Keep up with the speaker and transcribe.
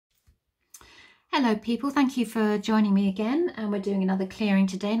Hello people, thank you for joining me again, and we're doing another clearing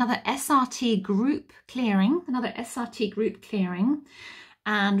today, another SRT group clearing,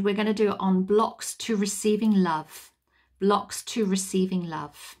 and we're going to do it on blocks to receiving love, blocks to receiving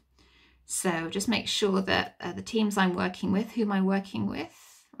love. So just make sure that the teams I'm working with, who am I working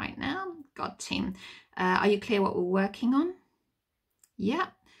with right now? God team. Are you clear what we're working on? Yeah.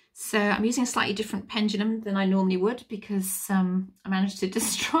 So I'm using a slightly different pendulum than I normally would because I managed to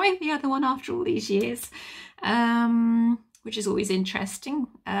destroy the other one after all these years, which is always interesting.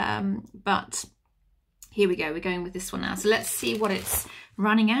 But here we go, we're going with this one now. So let's see what it's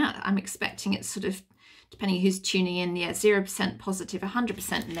running at. I'm expecting it's sort of, depending who's tuning in, yeah, 0% positive,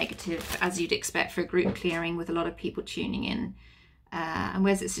 100% negative, as you'd expect for a group clearing with a lot of people tuning in. And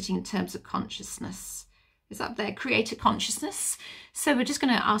where's it sitting in terms of consciousness? Is up there, creator consciousness. So we're just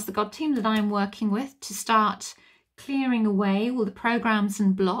going to ask the God team that I'm working with to start clearing away all the programs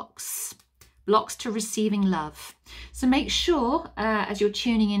and blocks to receiving love. So make sure as you're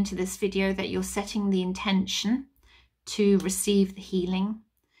tuning into this video that you're setting the intention to receive the healing.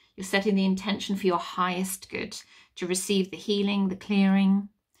 You're setting the intention for your highest good, to receive the healing, the clearing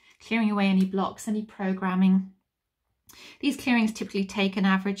away any blocks, any programming. These clearings typically take an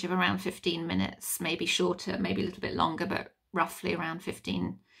average of around 15 minutes, maybe shorter, maybe a little bit longer, but roughly around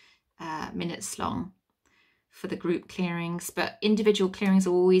 15 minutes long for the group clearings. But individual clearings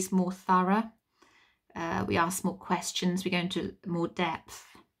are always more thorough. We ask more questions, we go into more depth,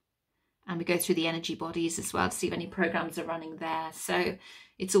 and we go through the energy bodies as well to see if any programs are running there. So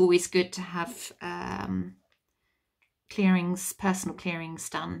it's always good to have clearings, personal clearings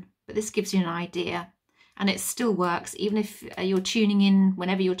done. But this gives you an idea. And it still works, even if you're tuning in,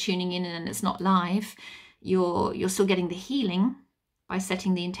 whenever you're tuning in and it's not live, you're still getting the healing by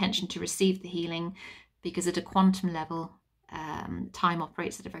setting the intention to receive the healing, because at a quantum level, time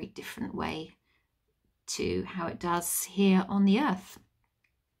operates at a very different way to how it does here on the earth.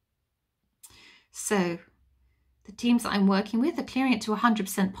 So the teams that I'm working with are clearing it to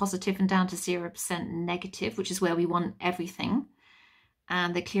 100% positive and down to 0% negative, which is where we want everything.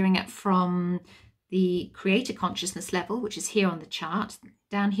 And they're clearing it from the creator consciousness level, which is here on the chart.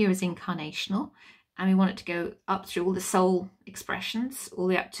 Down here is incarnational, and we want it to go up through all the soul expressions, all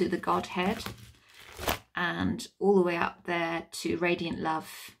the way up to the Godhead, and all the way up there to radiant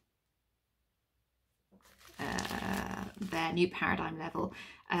love, their new paradigm level.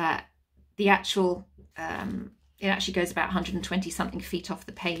 The actual, it actually goes about 120 something feet off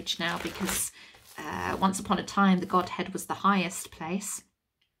the page now, because once upon a time the Godhead was the highest place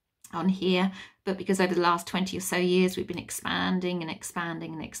on here, but because over the last 20 or so years we've been expanding and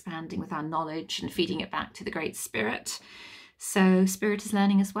expanding and expanding with our knowledge and feeding it back to the Great Spirit. So Spirit is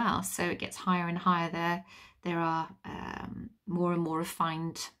learning as well, so it gets higher and higher there. There are more and more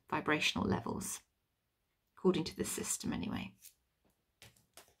refined vibrational levels, according to the system anyway.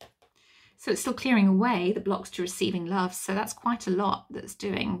 So it's still clearing away the blocks to receiving love, so that's quite a lot that's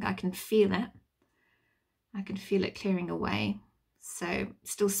doing. I can feel it. I can feel it clearing away. So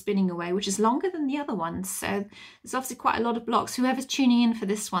still spinning away, which is longer than the other ones. So there's obviously quite a lot of blocks. Whoever's tuning in for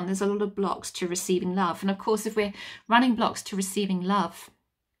this one, there's a lot of blocks to receiving love. And of course, if we're running blocks to receiving love,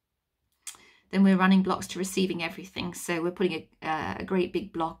 then we're running blocks to receiving everything. So we're putting a great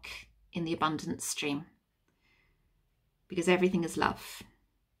big block in the abundance stream, because everything is love.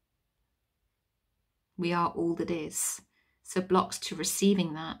 We are all that is. So blocks to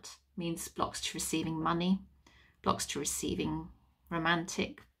receiving that means blocks to receiving money, blocks to receiving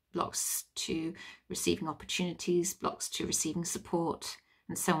romantic, blocks to receiving opportunities, blocks to receiving support,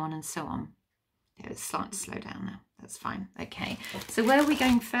 and so on and so on. Yeah, it's starting to slow down now. That's fine. Okay, so where are we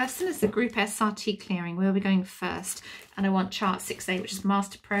going first? And it's the group SRT clearing. Where are we going first? And I want chart 6A, which is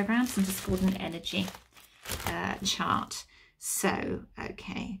master programs and discordant energy chart. So,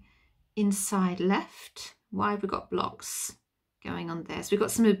 okay, inside left. Why have we got blocks going on there? So we've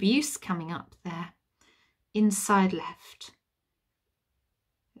got some abuse coming up there. Inside left.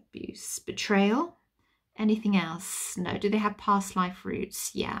 Abuse, betrayal, anything else? No. Do they have past life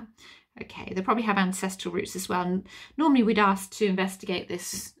roots? Yeah. Okay, they probably have ancestral roots as well. And normally we'd ask to investigate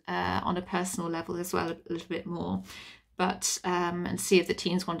this on a personal level as well, a little bit more, but and see if the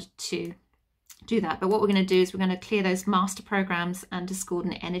teams wanted to do that. But what we're going to do is we're going to clear those master programs and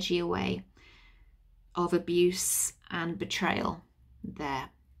discordant energy away of abuse and betrayal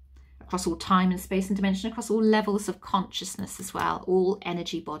there, across all time and space and dimension, across all levels of consciousness as well, all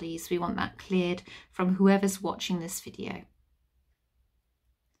energy bodies. We want that cleared from whoever's watching this video.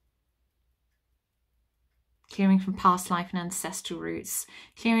 Clearing from past life and ancestral roots,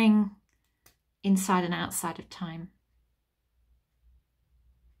 clearing inside and outside of time.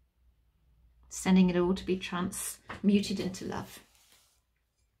 sending it all to be transmuted into love.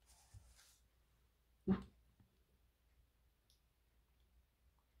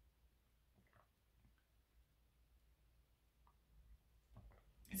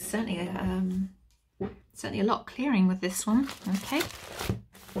 It's certainly a lot clearing with this one. Okay,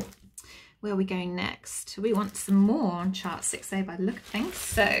 where are we going next? We want some more on chart 6A by the look of things.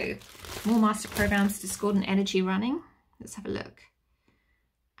 So more master programs, discordant energy running. Let's have a look.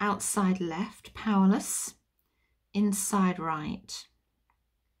 Outside left, powerless. Inside right,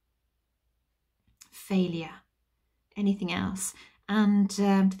 failure. Anything else? And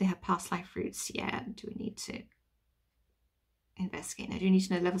do they have past life roots? Yeah. Do we need to investigate? No. Do we need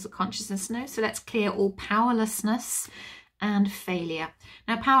to know the levels of consciousness? No. So let's clear all powerlessness and failure.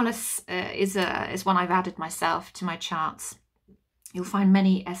 Now, powerless is one I've added myself to my charts. You'll find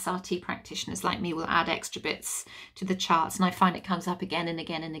many SRT practitioners like me will add extra bits to the charts, and I find it comes up again and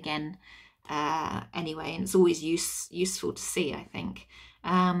again and again anyway, and it's always useful to see, I think.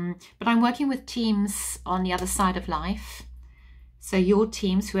 But I'm working with teams on the other side of life. So your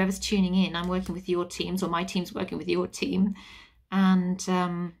teams, whoever's tuning in, I'm working with your teams, or my team's working with your team,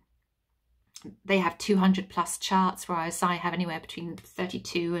 and they have 200 plus charts, whereas I have anywhere between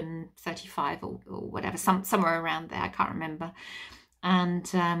 32 and 35 or whatever, somewhere around there, I can't remember. And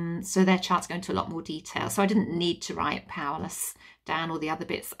so their charts go into a lot more detail. So I didn't need to write powerless down, or the other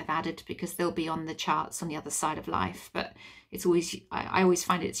bits I've added, because they'll be on the charts on the other side of life. But it's always, I always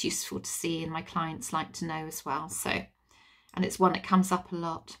find it's useful to see, and my clients like to know as well. So, and it's one that comes up a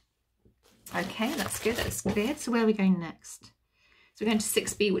lot. Okay, that's good, that's cleared. So where are we going next? So we're going to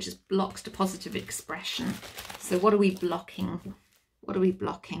 6B, which is blocks to positive expression. So what are we blocking? What are we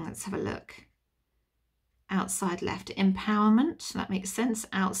blocking? Let's have a look. Outside left, empowerment. That makes sense.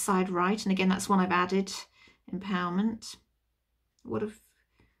 Outside right, and again, that's one I've added. Empowerment. What are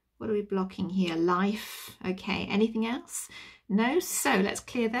we blocking here? Life. Okay. Anything else? No. So let's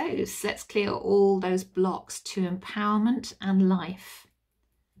clear those. Let's clear all those blocks to empowerment and life.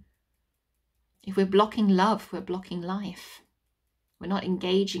 If we're blocking love, we're blocking life. We're not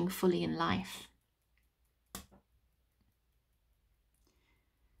engaging fully in life.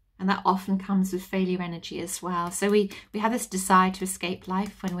 And that often comes with failure energy as well. So we have this desire to escape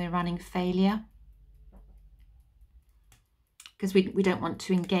life when we're running failure, because we don't want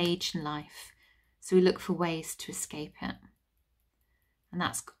to engage in life. So we look for ways to escape it. And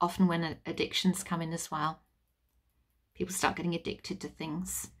that's often when addictions come in as well. People start getting addicted to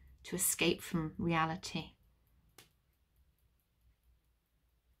things to escape from reality.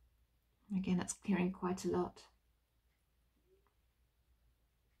 Again, that's clearing quite a lot.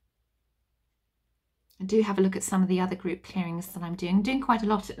 I do have a look at some of the other group clearings that I'm doing. I'm doing quite a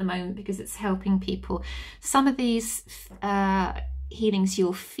lot at the moment because it's helping people. Some of these healings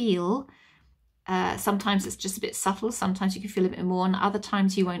you'll feel, sometimes it's just a bit subtle, sometimes you can feel a bit more, and other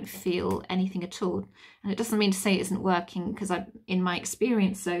times you won't feel anything at all. And it doesn't mean to say it isn't working, because in my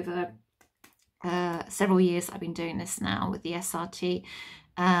experience over several years I've been doing this now with the SRT,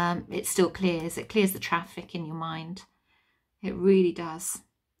 it still clears. It clears the traffic in your mind. It really does.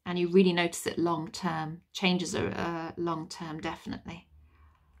 And you really notice it long term. Changes are long term, definitely.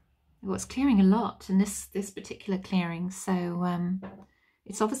 Well, it's clearing a lot in this particular clearing. So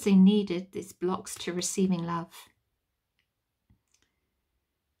it's obviously needed, these blocks to receiving love.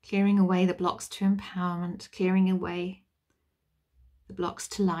 Clearing away the blocks to empowerment, clearing away the blocks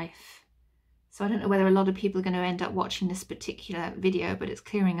to life. So I don't know whether a lot of people are going to end up watching this particular video, but it's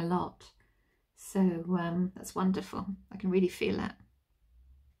clearing a lot. So that's wonderful. I can really feel it.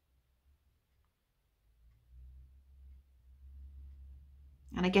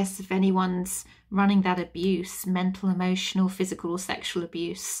 And I guess if anyone's running that abuse, mental, emotional, physical or sexual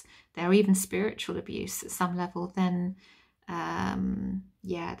abuse, or even spiritual abuse at some level, then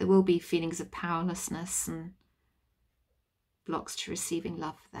yeah, there will be feelings of powerlessness and blocks to receiving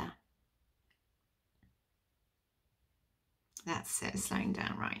love there. That's it, slowing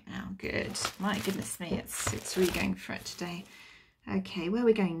down right now. Good. My goodness me, it's really going for it today. Okay, where are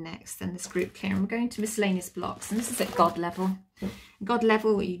we going next then, this group clearing? We're going to miscellaneous blocks, and this is at God level. God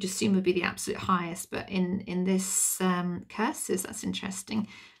level, you'd assume would be the absolute highest, but in this curses, that's interesting.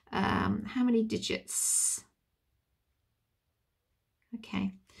 How many digits?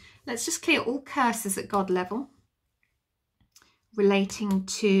 Okay, let's just clear all curses at God level relating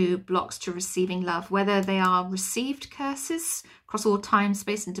to blocks to receiving love, whether they are received curses across all time,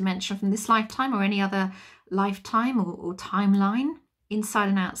 space and dimension from this lifetime or any other lifetime or timeline, inside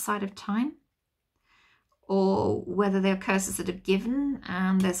and outside of time, or whether they are curses that are given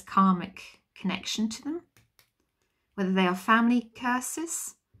and there's karmic connection to them, whether they are family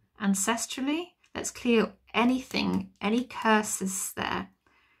curses, ancestrally, Let's clear anything, any curses there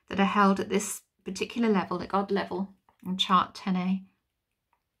that are held at this particular level, the God level, in chart 10A.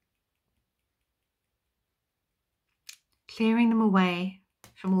 Clearing them away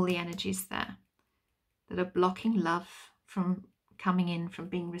from all the energies there that are blocking love from coming in, from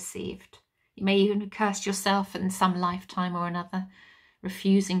being received. You may even have cursed yourself in some lifetime or another,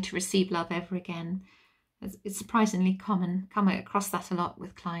 refusing to receive love ever again. It's surprisingly common. Come across that a lot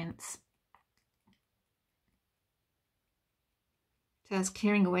with clients. So that's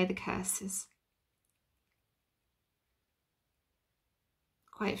clearing away the curses.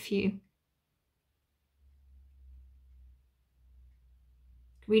 Quite a few.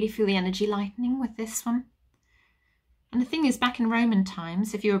 Really feel the energy lightening with this one. And the thing is, back in Roman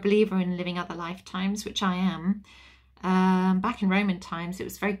times, if you're a believer in living other lifetimes, which I am, back in Roman times, it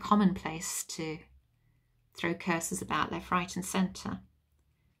was very commonplace to throw curses about left, right and centre.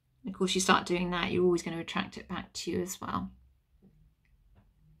 And of course, you start doing that, you're always going to attract it back to you as well.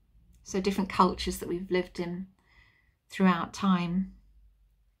 So different cultures that we've lived in throughout time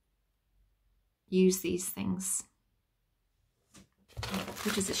use these things,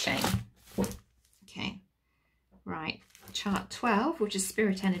 which is a shame. Okay, right. Chart 12, which is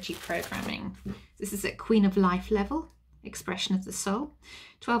spirit energy programming. This is at Queen of Life level, expression of the soul.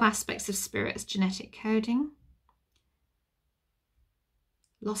 12 aspects of spirit as genetic coding.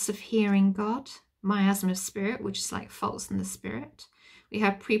 Loss of hearing God, miasm of spirit, which is like faults in the spirit. We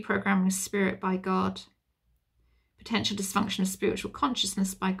have pre-programming of spirit by God, potential dysfunction of spiritual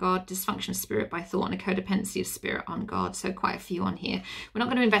consciousness by God, dysfunction of spirit by thought, and a codependency of spirit on God. So quite a few on here. We're not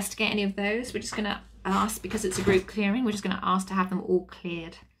going to investigate any of those. We're just going to ask, because it's a group clearing, we're just going to ask to have them all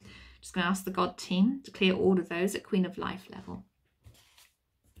cleared. Just going to ask the God team to clear all of those at Queen of Life level.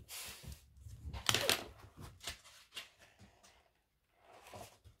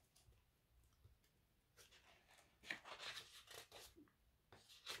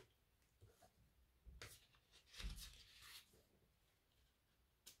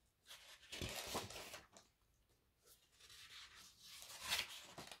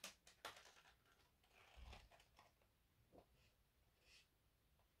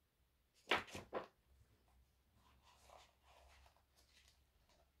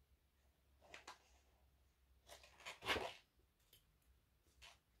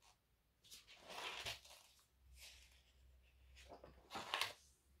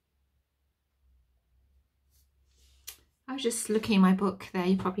 I was just looking in my book there,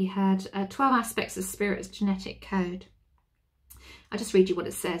 you probably heard 12 aspects of spirit as genetic code. I'll just read you what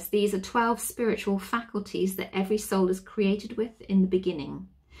it says. These are 12 spiritual faculties that every soul is created with in the beginning.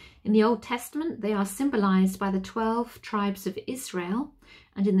 In the Old Testament, they are symbolized by the 12 tribes of Israel,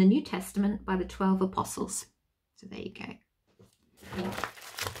 and in the New Testament by the 12 apostles. So there you go.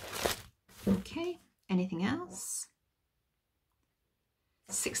 Okay, anything else?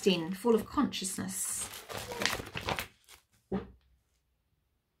 16, full of consciousness.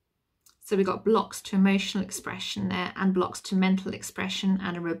 So we've got blocks to emotional expression there, and blocks to mental expression,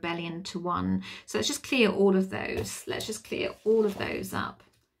 and a rebellion to one. So let's just clear all of those. Let's just clear all of those up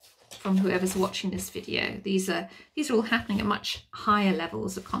from whoever's watching this video. These are all happening at much higher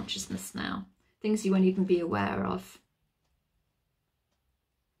levels of consciousness now. Things you won't even be aware of.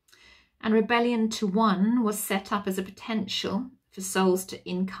 And rebellion to one was set up as a potential for souls to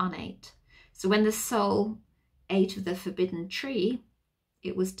incarnate. So when the soul ate of the forbidden tree,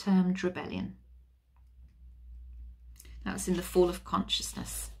 it was termed rebellion. That was in the fall of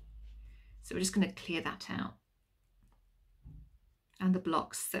consciousness. So we're just going to clear that out. And the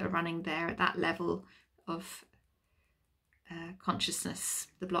blocks that are running there at that level of consciousness,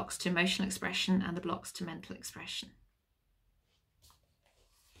 the blocks to emotional expression and the blocks to mental expression.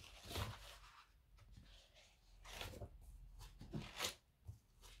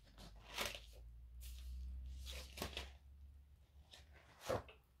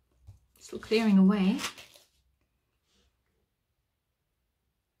 Still clearing away.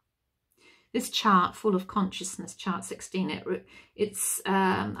 This chart, full of consciousness, chart 16,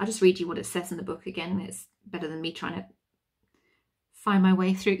 I'll just read you what it says in the book again. It's better than me trying to find my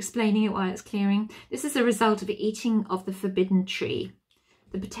way through explaining it while it's clearing. This is a result of eating of the forbidden tree.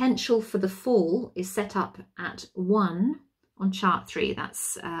 The potential for the fall is set up at 1 on chart 3.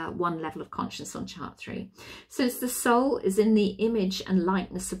 That's 1 level of consciousness on chart 3. Since the soul is in the image and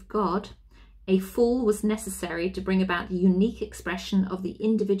likeness of God, a fall was necessary to bring about the unique expression of the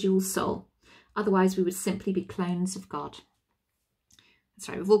individual soul. Otherwise, we would simply be clones of God. That's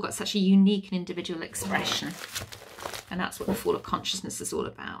right, we've all got such a unique and individual expression. And that's what the fall of consciousness is all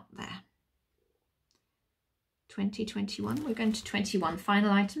about there. 2021. We're going to 21.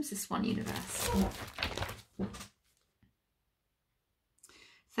 Final items, this one universe.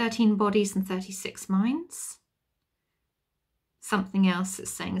 13 bodies and 36 minds. Something else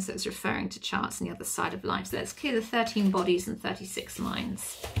that's saying is it's referring to charts on the other side of life. So let's clear the 13 bodies and 36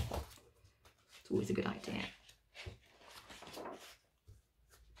 minds. It's always a good idea.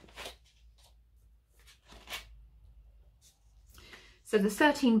 So the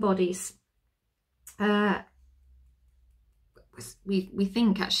 13 bodies, we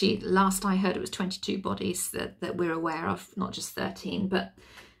think actually, last I heard it was 22 bodies that we're aware of, not just 13, but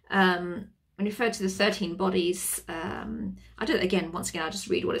when you refer to the 13 bodies, once again, I'll just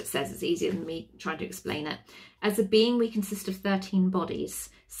read what it says. It's easier than me trying to explain it. As a being, we consist of 13 bodies.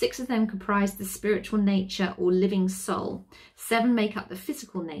 6 of them comprise the spiritual nature or living soul. 7 make up the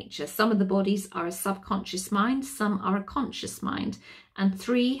physical nature. Some of the bodies are a subconscious mind, some are a conscious mind, and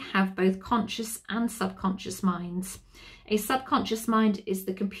 3 have both conscious and subconscious minds. A subconscious mind is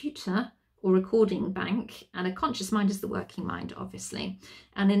the computer or recording bank, and a conscious mind is the working mind, obviously.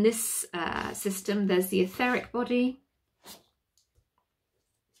 And in this system, there's the etheric body,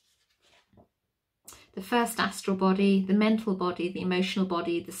 the first astral body, the mental body, the emotional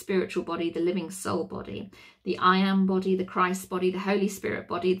body, the spiritual body, the living soul body, the I am body, the Christ body, the Holy Spirit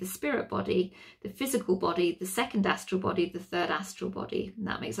body, the spirit body, the physical body, the second astral body, the third astral body. And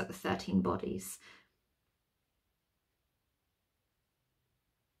that makes up the 13 bodies.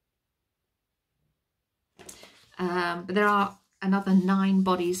 But there are another 9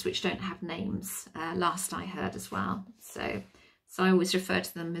 bodies which don't have names, last I heard as well. So I always refer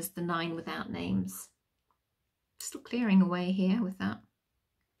to them as the 9 without names. Still clearing away here with that.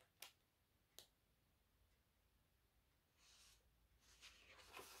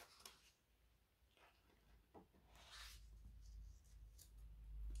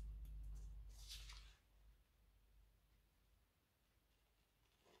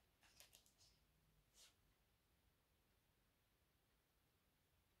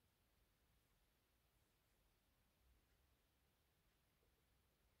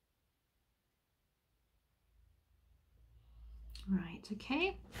 Right,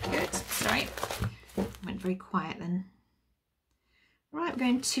 okay, good. Sorry, went very quiet then. Right, we're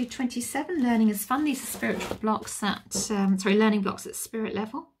going to 27. Learning is fun. These are spiritual blocks at, learning blocks at spirit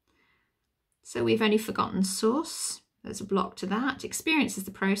level. So we've only forgotten source. There's a block to that. Experience is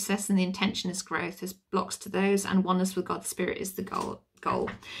the process and the intention is growth. There's blocks to those, and oneness with God's spirit is the goal.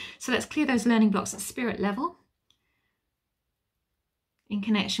 So let's clear those learning blocks at spirit level in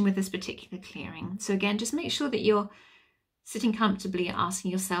connection with this particular clearing. So again, just make sure that you're sitting comfortably, asking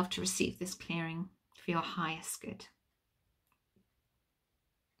yourself to receive this clearing for your highest good.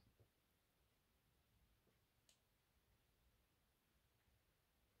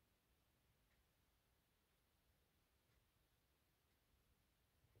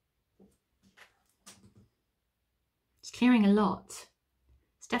 It's clearing a lot.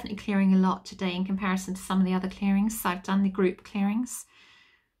 It's definitely clearing a lot today in comparison to some of the other clearings. I've done the group clearings.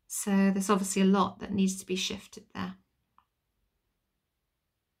 So there's obviously a lot that needs to be shifted there.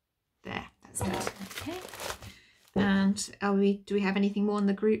 There, that's good. Okay. And do we have anything more on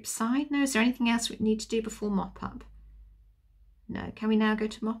the group side? No, is there anything else we need to do before mop up? No. Can we now go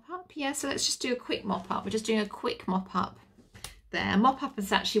to mop up? Yeah, so let's just do a quick mop up. We're just doing a quick mop up there. Mop up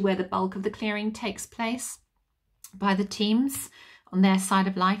is actually where the bulk of the clearing takes place by the teams on their side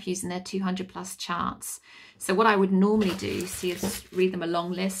of life using their 200+ charts. So what I would normally do, you see, is read them a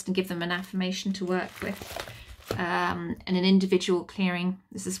long list and give them an affirmation to work with. And an individual clearing,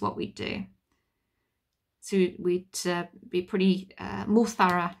 this is what we'd do. So we'd be pretty more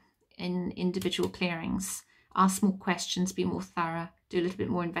thorough in individual clearings, ask more questions, be more thorough, do a little bit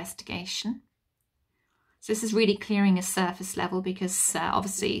more investigation. So this is really clearing a surface level because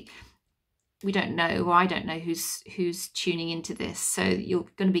obviously we don't know, or I don't know who's tuning into this. So you're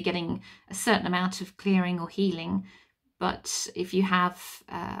going to be getting a certain amount of clearing or healing. But if you have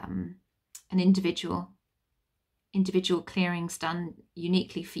an individual clearings done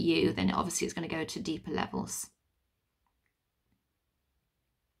uniquely for you, then obviously it's going to go to deeper levels.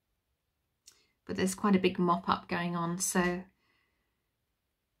 But there's quite a big mop up going on. So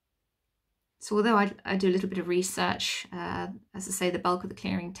although I do a little bit of research, as I say, the bulk of the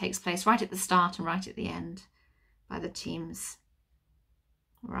clearing takes place right at the start and right at the end by the teams.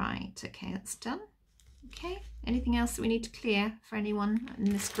 Right, okay, that's done. Okay, anything else that we need to clear for anyone in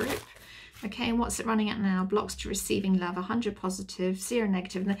this group? Okay, and what's it running at now? Blocks to receiving love, 100 positive, 0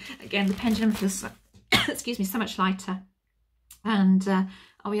 negative. And again, the pendulum feels, excuse me, so much lighter. And are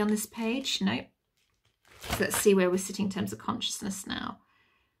we on this page? No. So let's see where we're sitting in terms of consciousness now.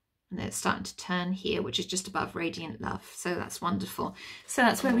 And it's starting to turn here, which is just above radiant love. So that's wonderful. So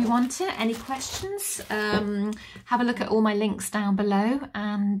that's where we want it. Any questions? Have a look at all my links down below.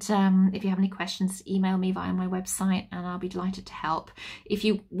 And if you have any questions, email me via my website and I'll be delighted to help. If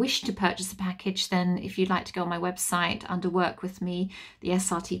you wish to purchase a package, then if you'd like to go on my website under work with me, the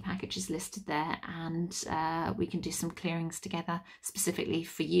SRT package is listed there, and we can do some clearings together specifically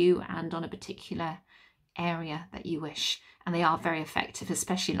for you and on a particular area that you wish. And they are very effective,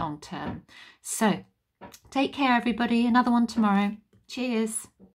 especially long term. So take care, everybody. Another one tomorrow. Cheers.